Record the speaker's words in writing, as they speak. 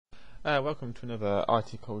Welcome to another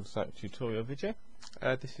IT cul-de-sac tutorial video.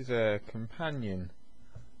 This is a companion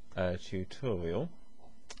tutorial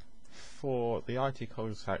for the IT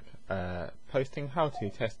cul-de-sac posting how to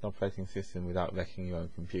test an operating system without wrecking your own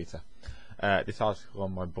computer. This article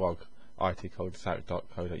on my blog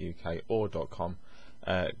itculdesac.co.uk or .com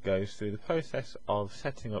goes through the process of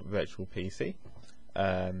setting up Virtual PC,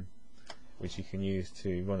 which you can use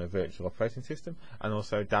to run a virtual operating system, and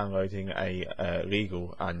also downloading a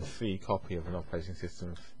legal and free copy of an operating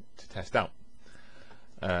system to test out.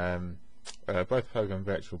 Both Program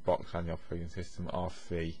VirtualBox and the operating system are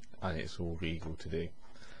free, and it's all legal to do.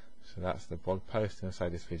 So that's the blog post, and so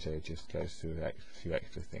this video just goes through a few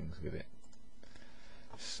extra things with it.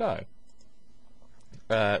 So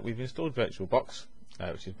we've installed VirtualBox,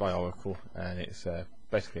 which is by Oracle, and it's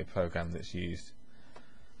basically a program that's used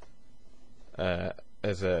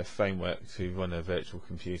as a framework to run a virtual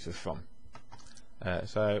computer from.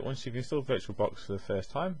 So once you've installed VirtualBox for the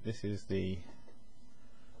first time, this is the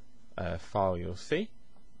file you'll see.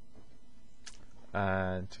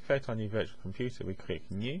 And to create our new virtual computer, we click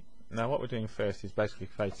New. Now what we're doing first is basically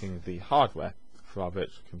creating the hardware for our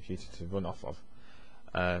virtual computer to run off of.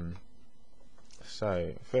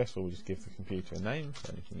 So first of all, we just give the computer a name,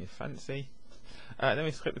 so anything you fancy. Then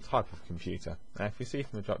we select the type of computer. Now if you see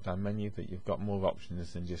from the drop down menu that you've got more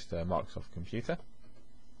options than just Microsoft Computer,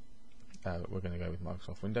 we're going to go with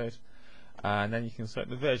Microsoft Windows, and then you can select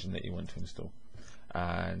the version that you want to install.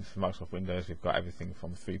 And for Microsoft Windows, we've got everything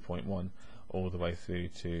from 3.1 all the way through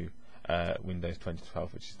to Windows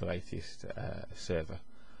 2012, which is the latest server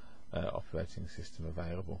operating system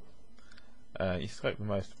available. You select the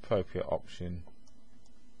most appropriate option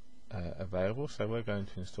available, so we're going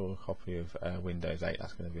to install a copy of Windows 8.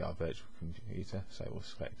 That's going to be our virtual computer, so we'll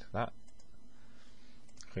select that.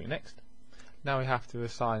 Click Next. Now we have to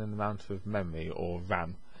assign an amount of memory or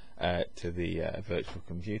RAM to the virtual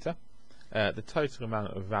computer. The total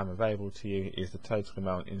amount of RAM available to you is the total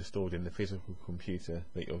amount installed in the physical computer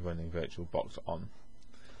that you're running VirtualBox on.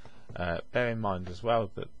 Bear in mind as well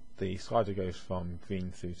that the slider goes from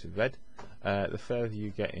green through to red. The further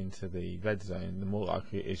you get into the red zone, the more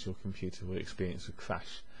likely it is your computer will experience a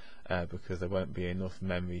crash, because there won't be enough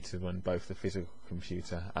memory to run both the physical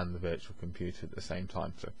computer and the virtual computer at the same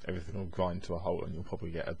time, so everything will grind to a halt and you'll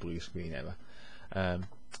probably get a blue screen error.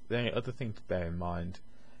 The only other thing to bear in mind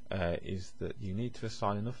is that you need to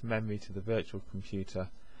assign enough memory to the virtual computer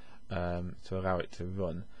to allow it to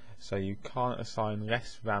run. So you can't assign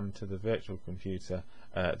less RAM to the virtual computer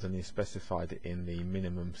than is specified in the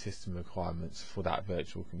minimum system requirements for that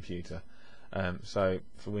virtual computer. So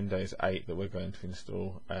for Windows 8 that we're going to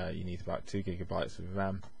install, you need about 2 GB of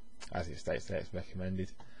RAM, as it states there it's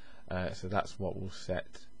recommended. So that's what we'll set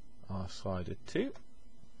our slider to.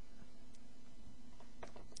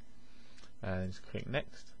 And just click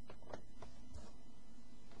Next.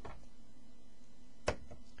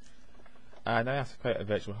 Now we have to create a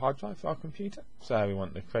virtual hard drive for our computer, so we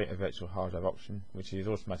want the create a virtual hard drive option, which is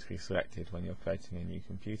automatically selected when you're creating a new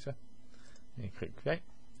computer. And you click Create.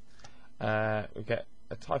 We get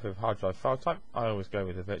a type of hard drive file type. I always go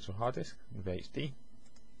with a virtual hard disk, VHD.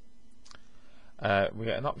 We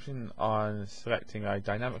get an option on selecting a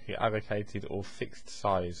dynamically allocated or fixed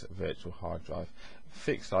size virtual hard drive.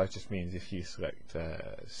 Fixed size just means if you select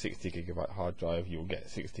 60 GB hard drive, you'll get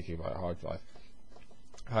 60 GB hard drive.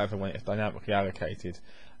 However, when it's dynamically allocated,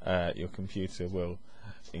 your computer will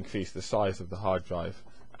increase the size of the hard drive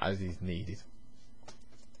as is needed.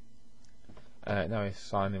 Now we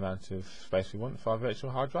assign the amount of space we want for our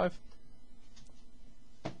virtual hard drive.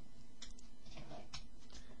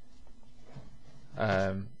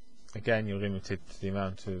 Again, you're limited to the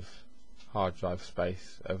amount of hard drive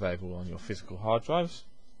space available on your physical hard drives.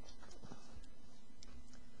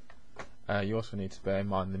 You also need to bear in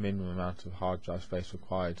mind the minimum amount of hard drive space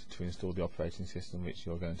required to install the operating system which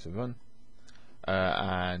you're going to run,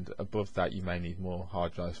 and above that you may need more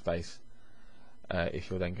hard drive space if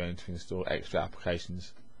you're then going to install extra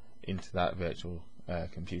applications into that virtual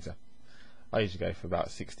computer. I usually go for about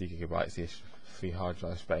 60 GB ish free hard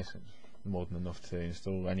drive space. It's more than enough to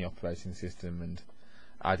install any operating system and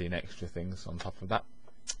add in extra things on top of that.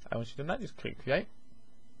 And once you've done that, just click Create.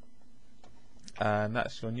 And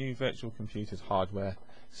that's your new virtual computer's hardware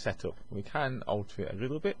setup. We can alter it a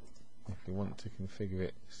little bit if we want to configure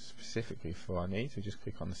it specifically for our needs. We just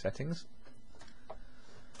click on the settings,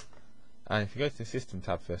 and if you go to the System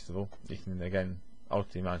tab first of all, you can again alter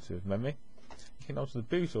the amount of memory. You can alter the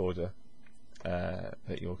boot order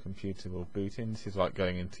that your computer will boot in. This is like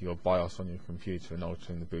going into your BIOS on your computer and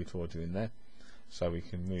altering the boot order in there. So we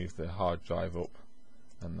can move the hard drive up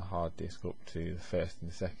and the hard disk up to the first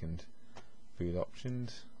and second boot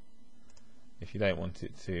options. If you don't want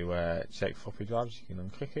it to check floppy drives, you can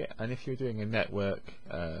unclick it, and if you're doing a network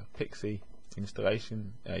PXE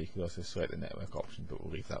installation, you can also select the network option, but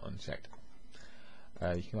we'll leave that unchecked.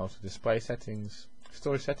 You can also display settings,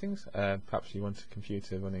 storage settings. Perhaps you want a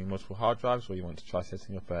computer running multiple hard drives, or you want to try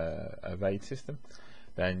setting up a RAID system,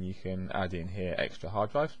 then you can add in here extra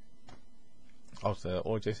hard drives. Alter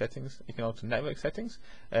audio settings. You can alter network settings.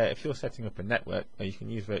 If you're setting up a network, you can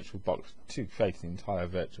use VirtualBox to create an entire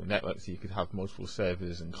virtual network, so you could have multiple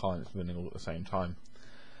servers and clients running all at the same time.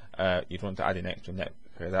 You'd want to add in extra network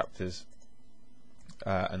adapters,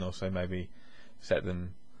 and also maybe set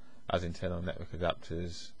them as internal network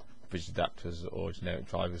adapters, bridge adapters, or generic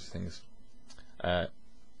drivers, things. Don't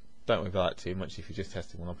worry about that too much. If you're just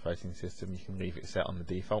testing one operating system, you can leave it set on the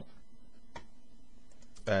default.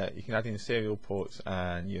 You can add in serial ports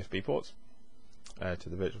and USB ports to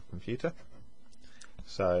the virtual computer.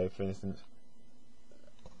 So, for instance,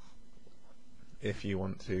 if you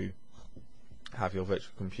want to have your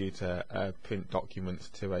virtual computer print documents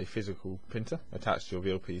to a physical printer attached to your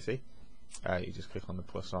real PC, you just click on the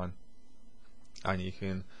plus sign, and you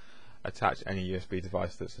can attach any USB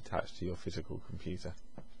device that's attached to your physical computer.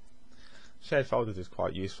 Shared folders is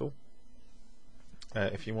quite useful.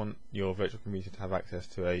 If you want your virtual computer to have access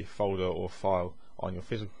to a folder or file on your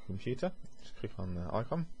physical computer, just click on the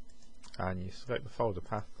icon and you select the folder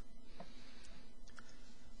path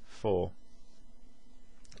for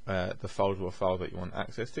the folder or file that you want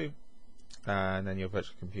access to, and then your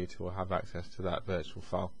virtual computer will have access to that virtual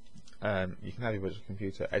file. You can have your virtual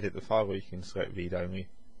computer edit the file, or you can select read only,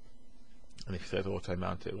 and if you select auto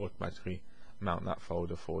mount, it will automatically mount that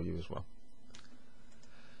folder for you as well.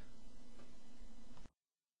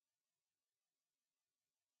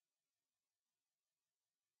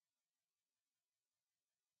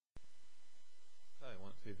 So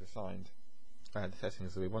once we've assigned the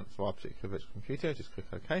settings that we want for our particular virtual computer, just click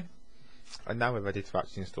OK, and now we're ready to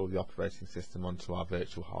actually install the operating system onto our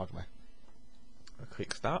virtual hardware. I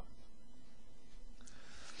click Start,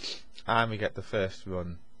 and we get the first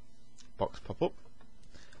run box pop up.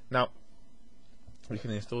 Now we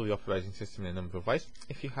can install the operating system in a number of ways.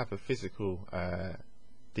 If you have a physical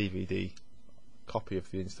DVD copy of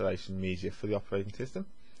the installation media for the operating system,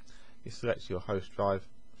 you select your host drive,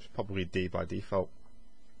 which is probably D by default,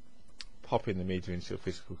 pop in the media into your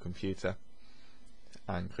physical computer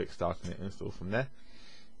and click Start, and it install from there.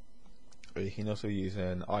 Or you can also use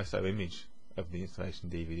an ISO image of the installation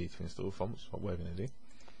DVD to install from, which is what we're going to do.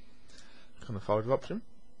 Click on the folder option,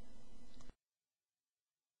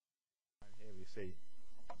 and here we see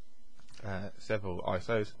several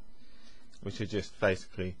ISOs, which are just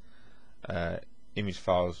basically image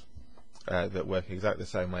files that work exactly the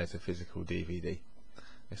same way as a physical DVD.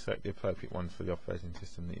 You select the appropriate one for the operating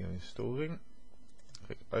system that you're installing,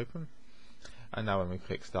 click Open, and now when we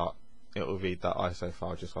click Start, it will read that ISO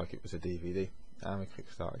file just like it was a DVD, and we click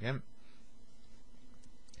Start again.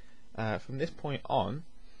 From this point on,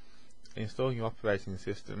 installing your operating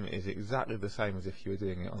system is exactly the same as if you were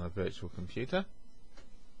doing it on a virtual computer.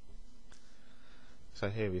 So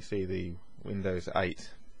here we see the Windows 8,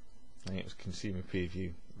 and it was consumer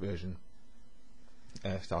preview version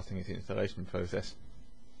starting its installation process.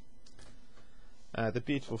 The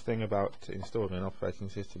beautiful thing about installing an operating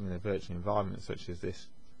system in a virtual environment such as this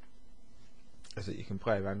is that you can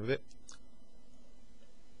play around with it.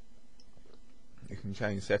 You can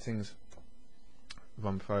change settings,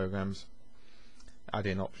 run programs, add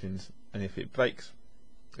in options, and if it breaks,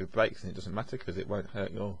 it breaks, and it doesn't matter because it won't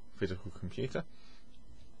hurt your physical computer.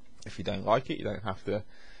 If you don't like it, you don't have to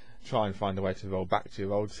try and find a way to roll back to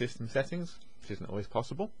your old system settings, which isn't always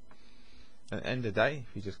possible. At the end of the day,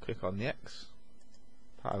 if you just click on the X,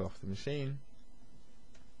 power off the machine,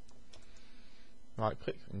 right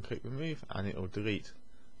click and click remove, and it will delete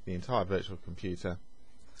the entire virtual computer,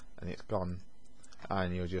 and it's gone,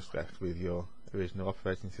 and you're just left with your original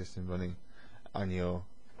operating system running and your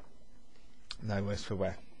no worse for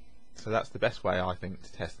wear. So that's the best way, I think,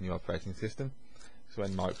 to test a new operating system. So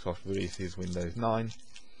when Microsoft releases Windows 9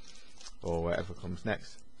 or whatever comes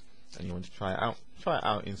next, and you want to try it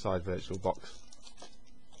out inside VirtualBox,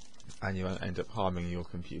 and you won't end up harming your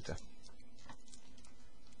computer.